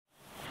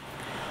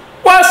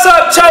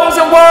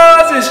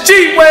It's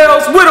G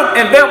Wells with them,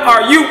 and them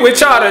are you,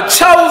 which are the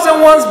chosen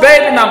ones,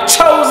 baby. And I'm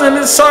chosen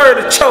to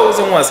serve the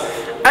chosen ones.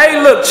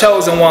 Hey, look,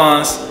 chosen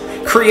ones,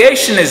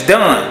 creation is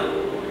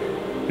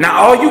done.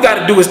 Now, all you got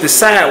to do is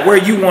decide where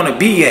you want to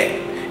be at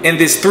in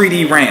this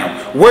 3D realm,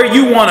 where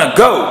you want to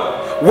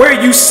go,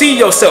 where you see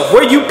yourself,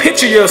 where you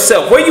picture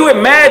yourself, where you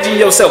imagine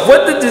yourself.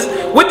 What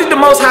did the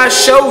Most High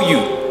show you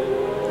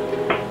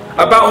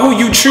about who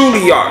you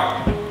truly are?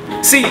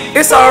 See,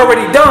 it's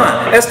already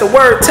done. As the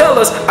word tells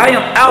us, I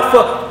am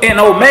Alpha and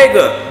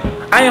Omega.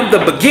 I am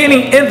the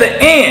beginning and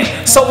the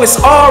end. So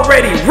it's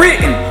already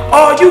written.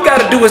 All you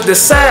got to do is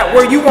decide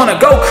where you want to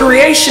go.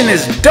 Creation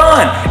is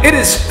done. It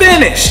is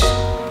finished.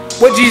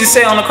 What Jesus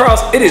said on the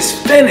cross, it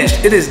is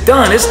finished. It is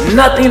done. It's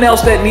nothing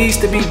else that needs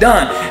to be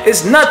done.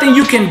 It's nothing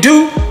you can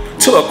do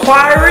to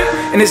acquire it,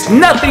 and it's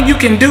nothing you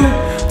can do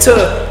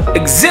to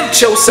exempt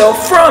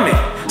yourself from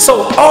it.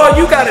 So all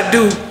you got to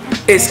do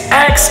is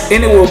ask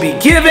and it will be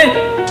given.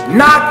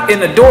 Knock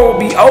and the door will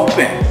be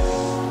open.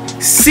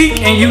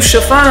 Seek and you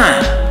shall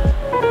find.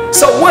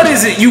 So what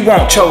is it you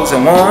want,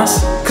 chosen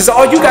ones? Because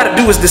all you got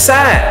to do is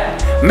decide.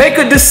 Make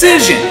a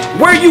decision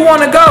where you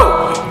want to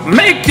go.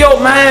 Make your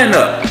mind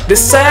up.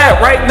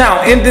 Decide right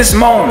now in this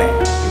moment.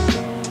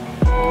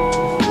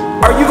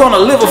 Are you going to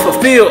live a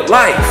fulfilled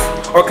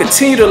life or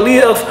continue to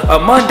live a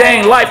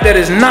mundane life that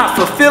is not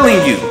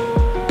fulfilling you?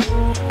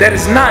 That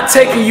is not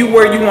taking you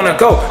where you want to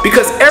go?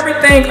 Because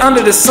everything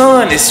under the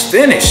sun is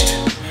finished.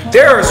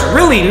 There is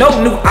really no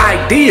new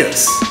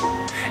ideas.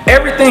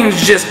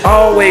 Everything's just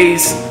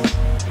always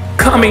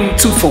coming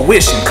to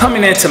fruition,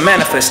 coming into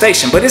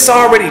manifestation, but it's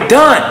already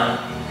done.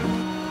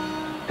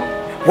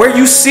 Where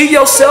you see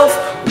yourself,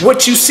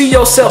 what you see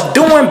yourself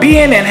doing,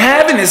 being, and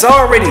having is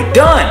already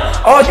done.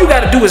 All you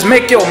got to do is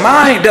make your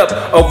mind up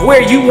of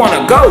where you want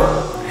to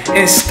go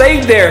and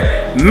stay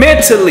there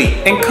mentally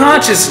and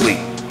consciously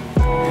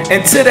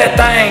until that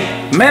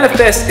thing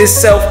manifests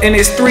itself in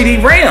its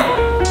 3D realm.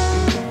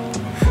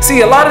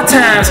 See, a lot of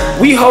times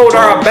we hold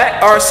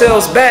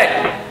ourselves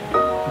back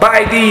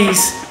by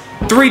these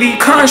 3D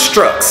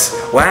constructs.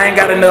 Well, I ain't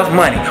got enough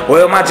money.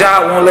 Well, my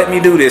job won't let me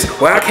do this.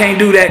 Well, I can't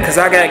do that because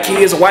I got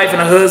kids, a wife,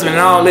 and a husband,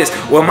 and all this.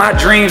 Well, my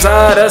dreams,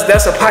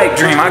 that's a pipe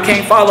dream. I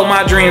can't follow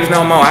my dreams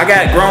no more. I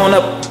got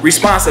grown-up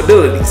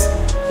responsibilities.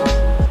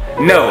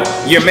 No,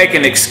 you're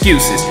making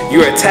excuses.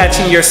 You're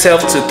attaching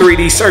yourself to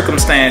 3D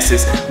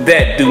circumstances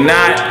that do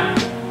not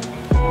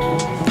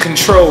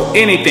control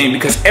anything,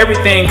 because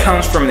everything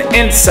comes from the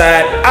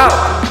inside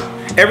out.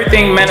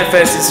 Everything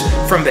manifests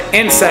from the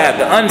inside,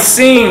 the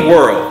unseen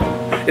world.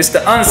 It's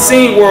the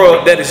unseen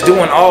world that is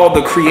doing all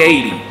the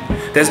creating,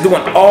 that's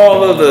doing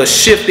all of the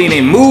shifting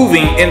and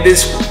moving in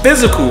this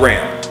physical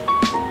realm.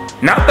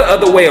 Not the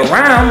other way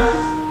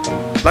around.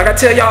 Like I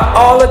tell y'all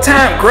all the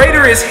time,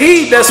 greater is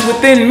he that's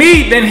within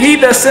me than he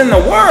that's in the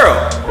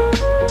world.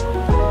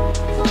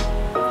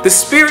 The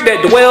spirit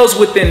that dwells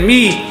within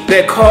me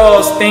that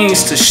causes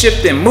things to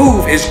shift and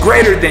move is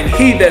greater than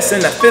he that's in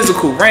the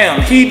physical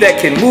realm. He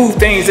that can move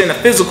things in the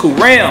physical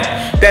realm,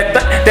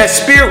 that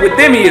spirit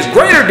within me is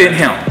greater than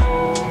him.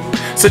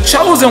 So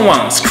chosen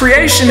ones,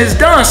 creation is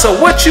done.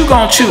 So what you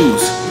gonna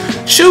choose?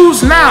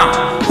 Choose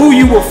now who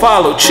you will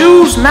follow.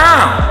 Choose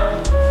now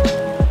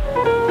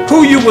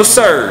who you will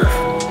serve.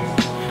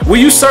 Will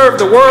you serve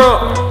the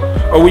world,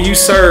 or will you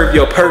serve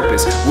your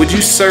purpose? Would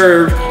you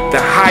serve the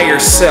higher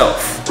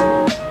self?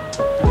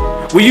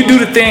 Will you do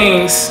the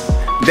things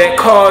that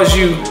cause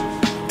you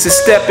to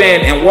step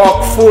in and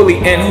walk fully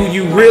in who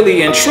you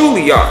really and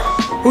truly are,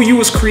 who you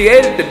was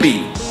created to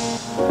be?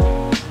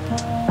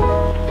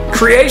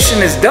 Creation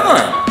is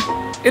done.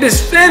 It is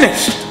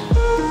finished.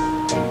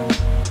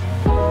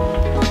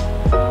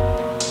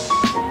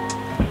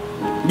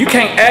 You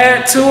can't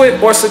add to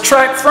it or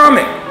subtract from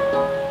it.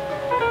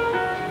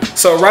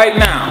 So right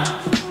now,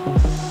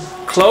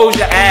 close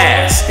your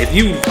eyes. If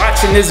you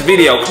watching this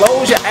video,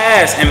 close your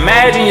eyes.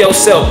 Imagine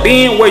yourself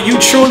being where you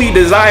truly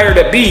desire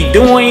to be,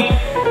 doing,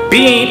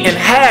 being, and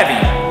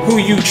having who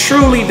you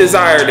truly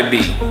desire to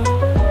be.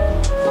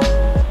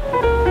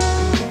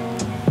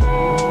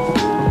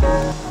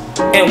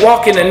 And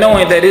walk into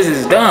knowing that it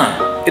is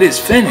done. It is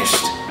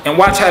finished. And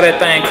watch how that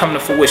thing come to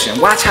fruition.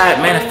 Watch how it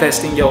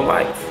manifests in your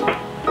life.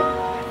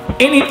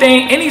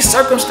 Anything, any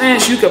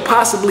circumstance you could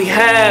possibly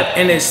have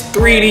in this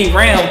 3D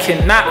realm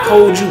cannot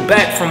hold you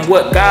back from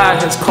what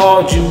God has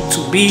called you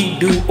to be,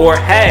 do, or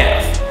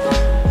have.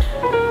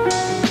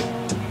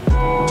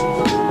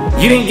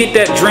 You didn't get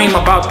that dream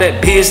about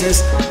that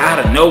business out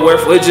of nowhere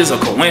for it's just a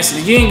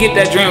coincidence. You didn't get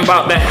that dream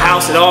about that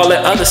house and all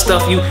that other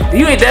stuff.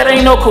 That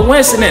ain't no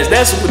coincidence.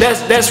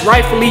 That's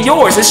rightfully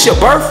yours. It's your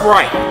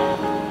birthright.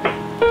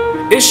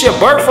 It's your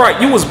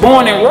birthright. You was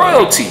born in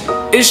royalty.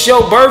 It's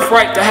your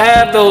birthright to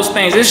have those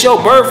things. It's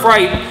your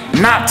birthright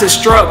not to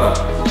struggle.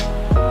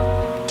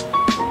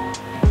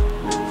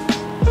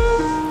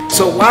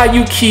 So why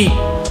you keep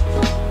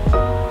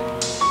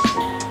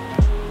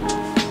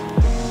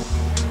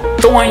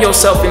throwing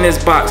yourself in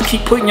this box,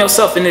 keep putting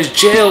yourself in this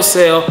jail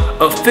cell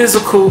of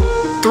physical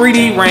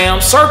 3D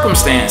realm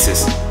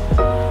circumstances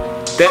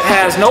that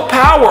has no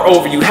power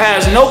over you,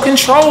 has no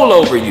control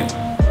over you.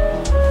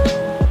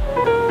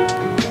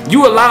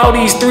 You allow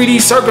these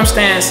 3D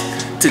circumstances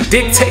to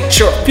dictate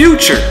your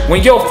future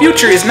when your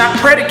future is not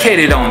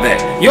predicated on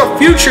that. Your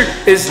future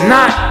is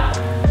not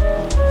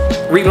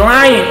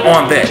relying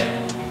on that.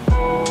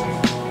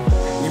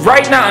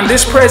 Right now, in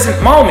this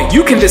present moment,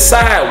 you can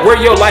decide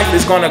where your life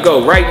is going to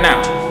go right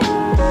now.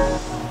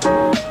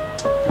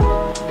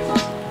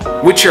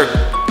 With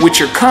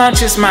your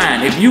conscious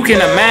mind, if you can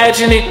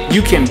imagine it,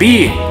 you can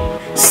be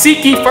it.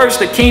 Seek ye first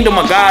the kingdom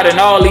of God, and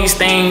all these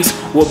things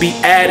will be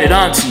added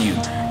unto you.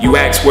 You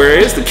ask, where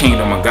is the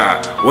kingdom of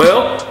God?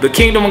 Well, the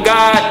kingdom of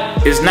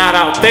God is not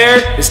out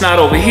there, it's not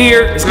over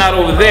here, it's not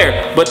over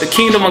there, but the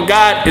kingdom of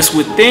God is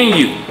within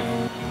you.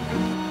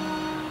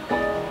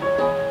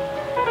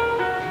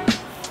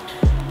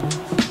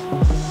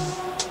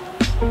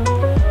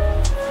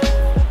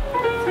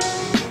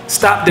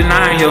 Stop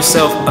denying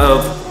yourself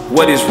of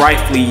what is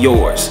rightfully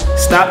yours.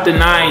 Stop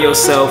denying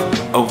yourself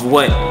of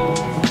what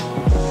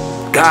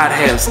God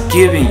has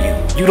given you.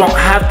 You don't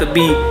have to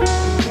be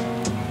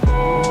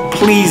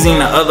pleasing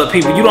to other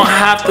people. You don't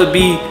have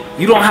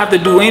to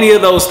do any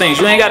of those things.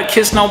 You ain't got to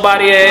kiss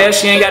nobody's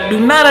ass. You ain't got to do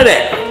none of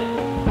that.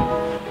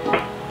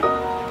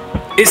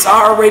 It's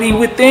already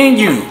within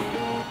you.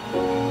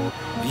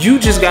 You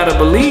just got to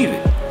believe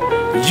it.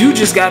 You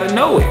just got to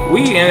know it.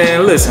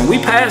 And listen, we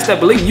passed that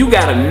belief. You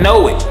got to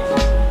know it.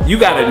 You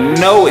got to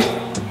know it.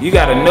 You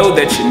got to know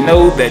that you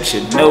know that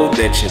you know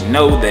that you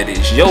know that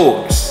it's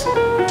yours.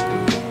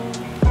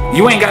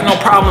 You ain't got no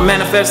problem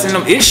manifesting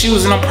them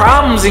issues and them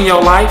problems in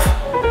your life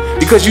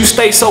because you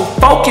stay so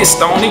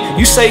focused on it.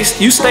 You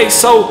stay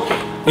so,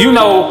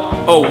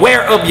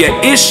 aware of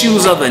your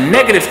issues, of the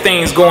negative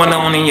things going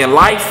on in your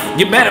life.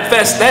 You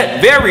manifest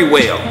that very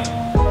well.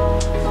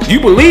 You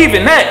believe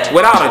in that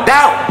without a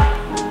doubt.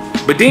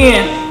 But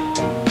then,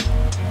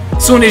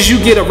 as soon as you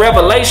get a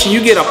revelation,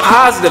 you get a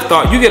positive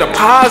thought, you get a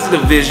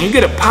positive vision, you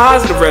get a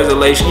positive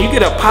revelation, you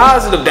get a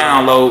positive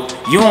download,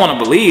 you don't want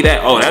to believe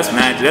that. Oh, that's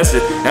magic.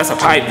 That's a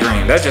pipe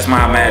dream. That's just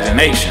my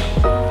imagination.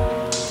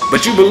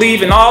 But you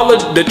believe in all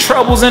of the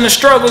troubles and the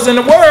struggles in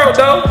the world,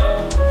 though.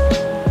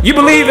 You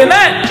believe in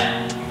that.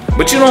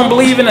 But you don't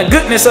believe in the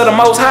goodness of the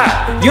Most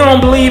High. You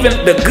don't believe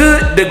in the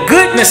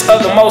goodness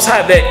of the Most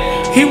High,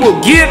 that He will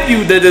give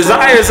you the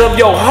desires of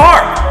your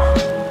heart.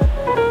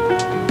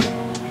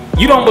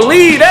 You don't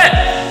believe that.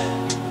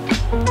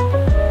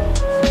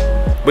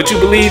 But you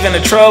believe in the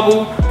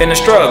trouble and the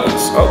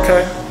struggles.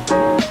 Okay.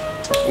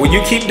 Well,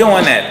 you keep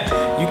doing that.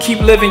 You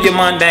keep living your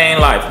mundane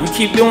life. You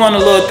keep doing the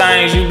little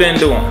things you've been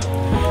doing.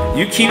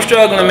 You keep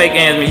struggling to make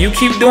ends meet. You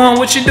keep doing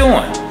what you're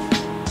doing.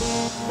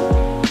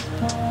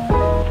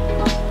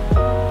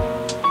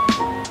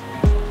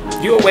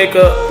 You'll wake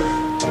up.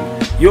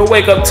 You'll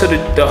wake up to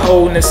the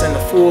wholeness and the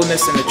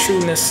fullness and the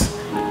trueness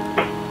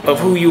of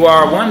who you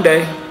are one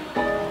day.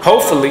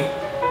 Hopefully.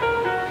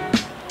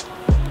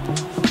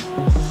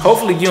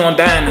 Hopefully you don't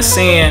die in the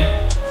sin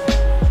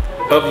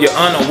of your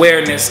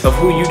unawareness of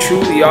who you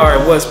truly are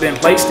and what's been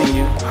placed in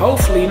you.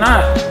 Hopefully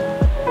not.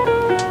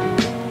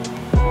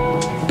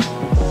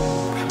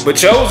 But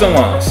chosen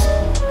ones,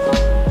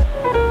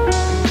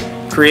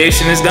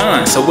 creation is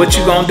done. So what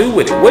you gonna do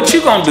with it? What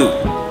you gonna do?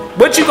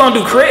 What you gonna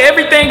do?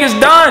 Everything is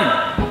done.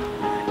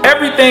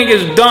 Everything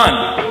is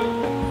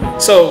done.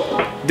 So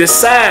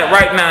decide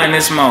right now in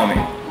this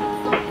moment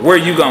where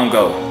you gonna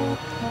go,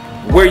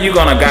 where you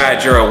gonna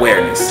guide your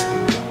awareness,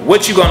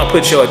 what you gonna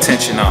put your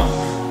attention on.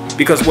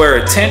 Because where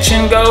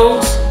attention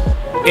goes,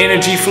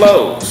 energy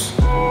flows.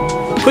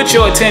 Put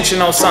your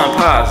attention on something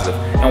positive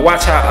and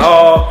watch how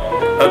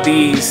all of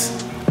these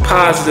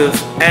positive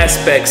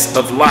aspects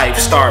of life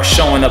start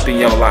showing up in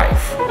your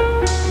life.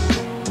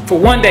 For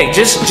one day,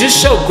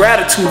 just show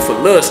gratitude for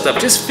little stuff.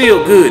 Just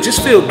feel good.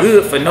 Just feel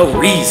good for no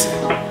reason.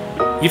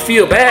 You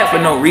feel bad for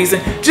no reason.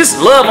 Just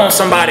love on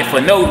somebody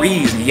for no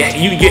reason. You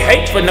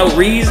hate for no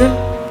reason.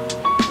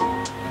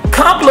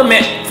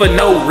 Compliment for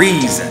no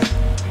reason.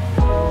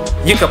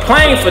 You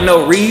complain for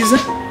no reason.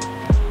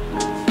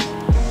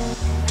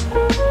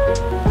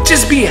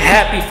 Just be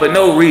happy for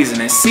no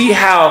reason and see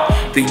how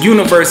the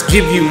universe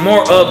gives you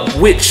more of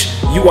which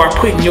you are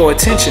putting your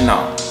attention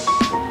on.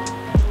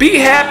 Be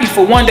happy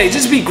for one day.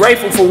 Just be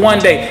grateful for one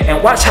day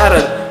and watch how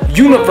the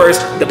universe,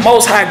 the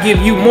Most High, give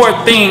you more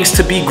things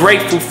to be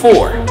grateful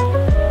for.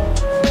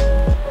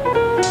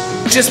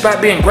 Just by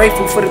being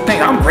grateful for the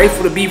thing. I'm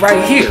grateful to be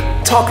right here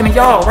talking to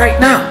y'all right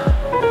now.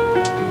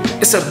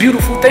 It's a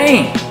beautiful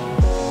thing.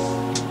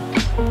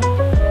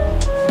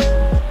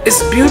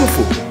 It's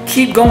beautiful.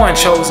 Keep going,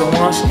 chosen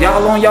ones.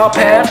 Y'all on y'all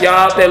path. Y'all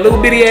out that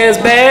little bitty ass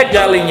bag.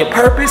 Y'all in your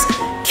purpose.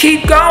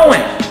 Keep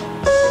going.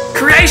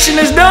 Creation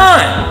is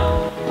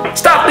done.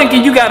 Stop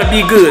thinking you gotta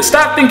be good.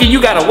 Stop thinking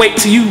you gotta wait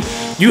till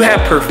you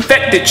have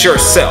perfected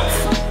yourself.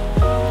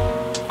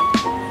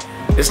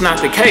 It's not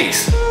the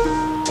case.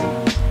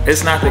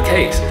 It's not the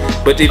case.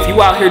 But if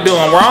you out here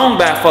doing wrong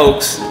by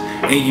folks,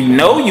 and you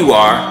know you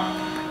are,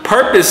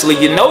 purposely,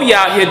 you know you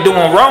out here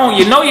doing wrong,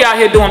 you know you out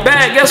here doing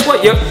bad, guess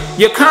what?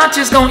 Your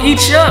conscience gonna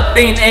eat you up,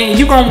 and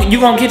you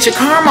gonna get your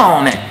karma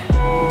on that.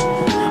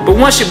 But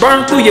once you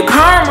burn through your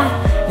karma,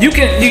 you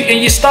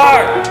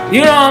start,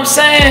 you know what I'm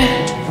saying,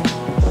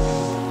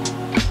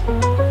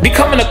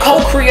 becoming a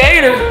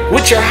co-creator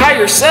with your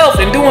higher self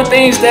and doing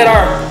things that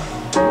are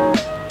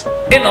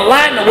in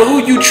alignment with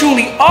who you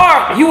truly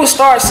are, you will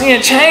start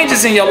seeing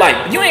changes in your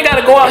life. You ain't got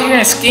to go out here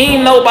and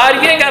scheme nobody.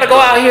 You ain't got to go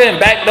out here and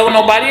backdoor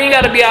nobody. You ain't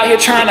got to be out here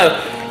trying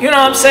to, you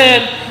know what I'm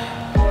saying,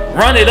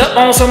 run it up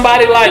on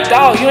somebody like,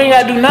 dog, you ain't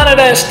got to do none of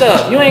that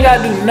stuff. You ain't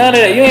got to do none of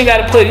that. You ain't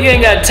got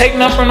to take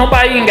nothing from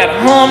nobody. You ain't got to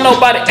harm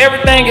nobody.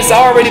 Everything has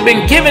already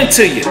been given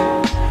to you.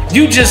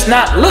 You just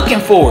not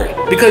looking for it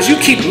because you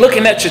keep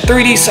looking at your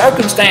 3D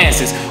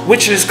circumstances,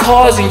 which is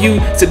causing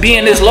you to be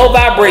in this low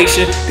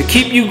vibration to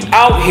keep you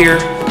out here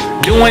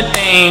doing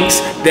things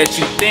that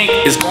you think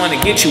is going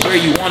to get you where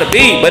you want to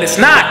be, but it's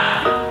not.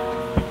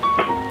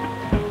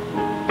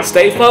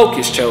 Stay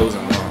focused,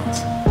 chosen ones.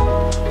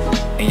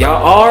 And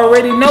y'all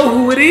already know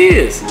who it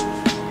is.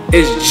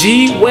 It's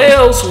G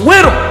Wells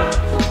with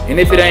 'em. And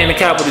if it ain't a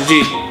capital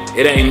G,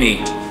 it ain't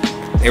me.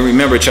 And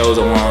remember,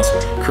 chosen ones,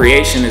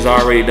 creation is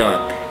already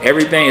done.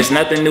 Everything is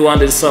nothing new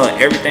under the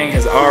sun. Everything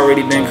has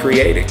already been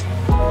created.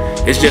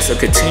 It's just a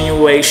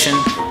continuation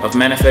of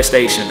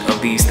manifestation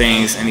of these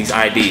things and these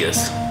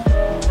ideas.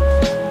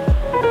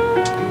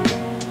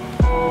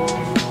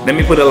 Let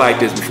me put it like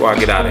this before I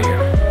get out of here.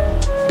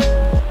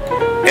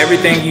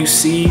 Everything you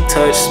see,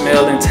 touch,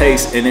 smell, and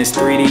taste in this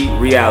 3D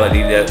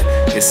reality that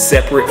is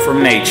separate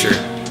from nature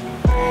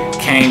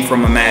came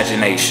from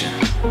imagination.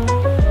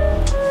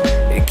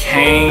 It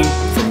came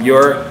from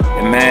your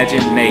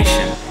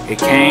imagination. It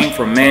came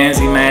from man's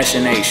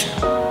imagination.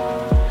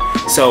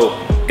 So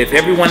if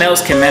everyone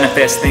else can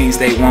manifest things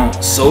they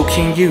want, so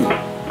can you.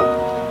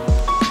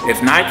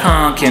 If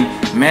Nikon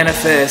can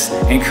manifest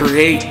and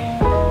create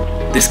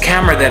this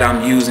camera that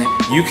I'm using,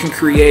 you can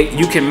create,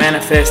 you can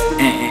manifest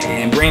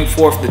and bring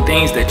forth the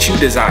things that you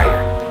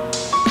desire.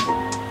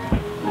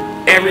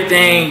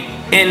 Everything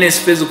in this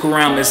physical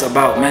realm is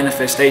about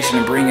manifestation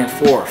and bringing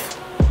forth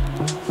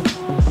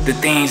the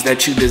things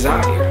that you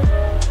desire.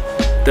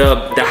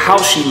 The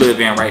house you live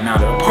in right now,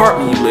 the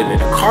apartment you live in,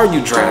 the car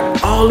you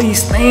drive, all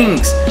these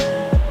things,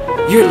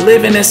 you're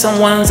living in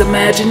someone's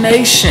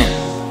imagination.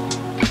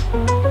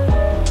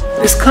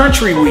 This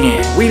country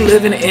we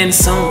living in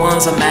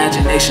someone's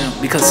imagination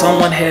because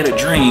someone had a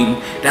dream.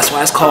 That's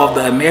why it's called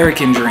the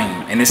American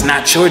dream. And it's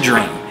not your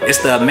dream.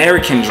 It's the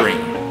American dream.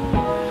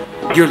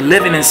 You're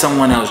living in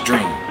someone else's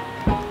dream.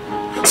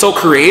 So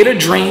create a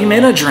dream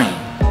in a dream.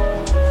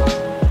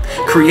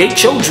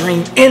 Create your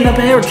dream in the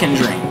American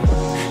dream.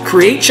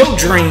 Create your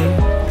dream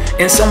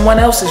in someone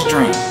else's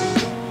dream.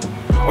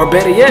 Or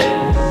better yet,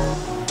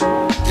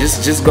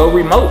 just go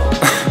remote.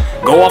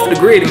 Go off the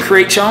grid and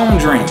create your own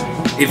dream.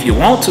 If you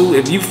want to,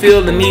 if you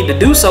feel the need to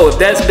do so, if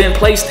that's been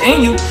placed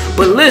in you.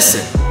 But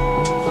listen,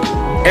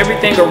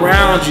 everything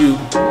around you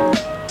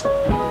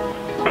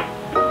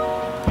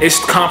is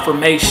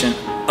confirmation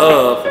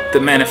of the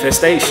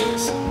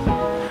manifestations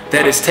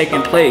that is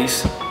taking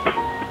place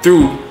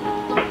through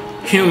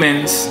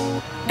humans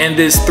in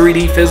this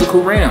 3D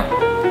physical realm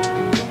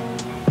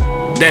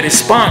that is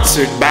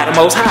sponsored by the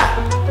Most High.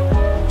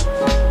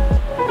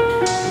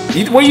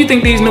 Where do you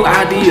think these new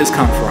ideas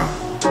come from?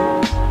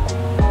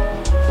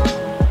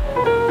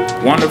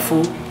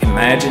 Wonderful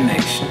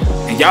imagination.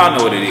 And y'all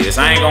know what it is.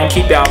 I ain't gonna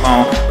keep y'all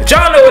long, but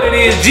y'all know what it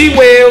is. G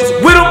Wells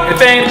with 'em.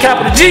 If it ain't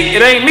capital G,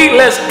 it ain't me.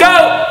 Let's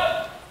go.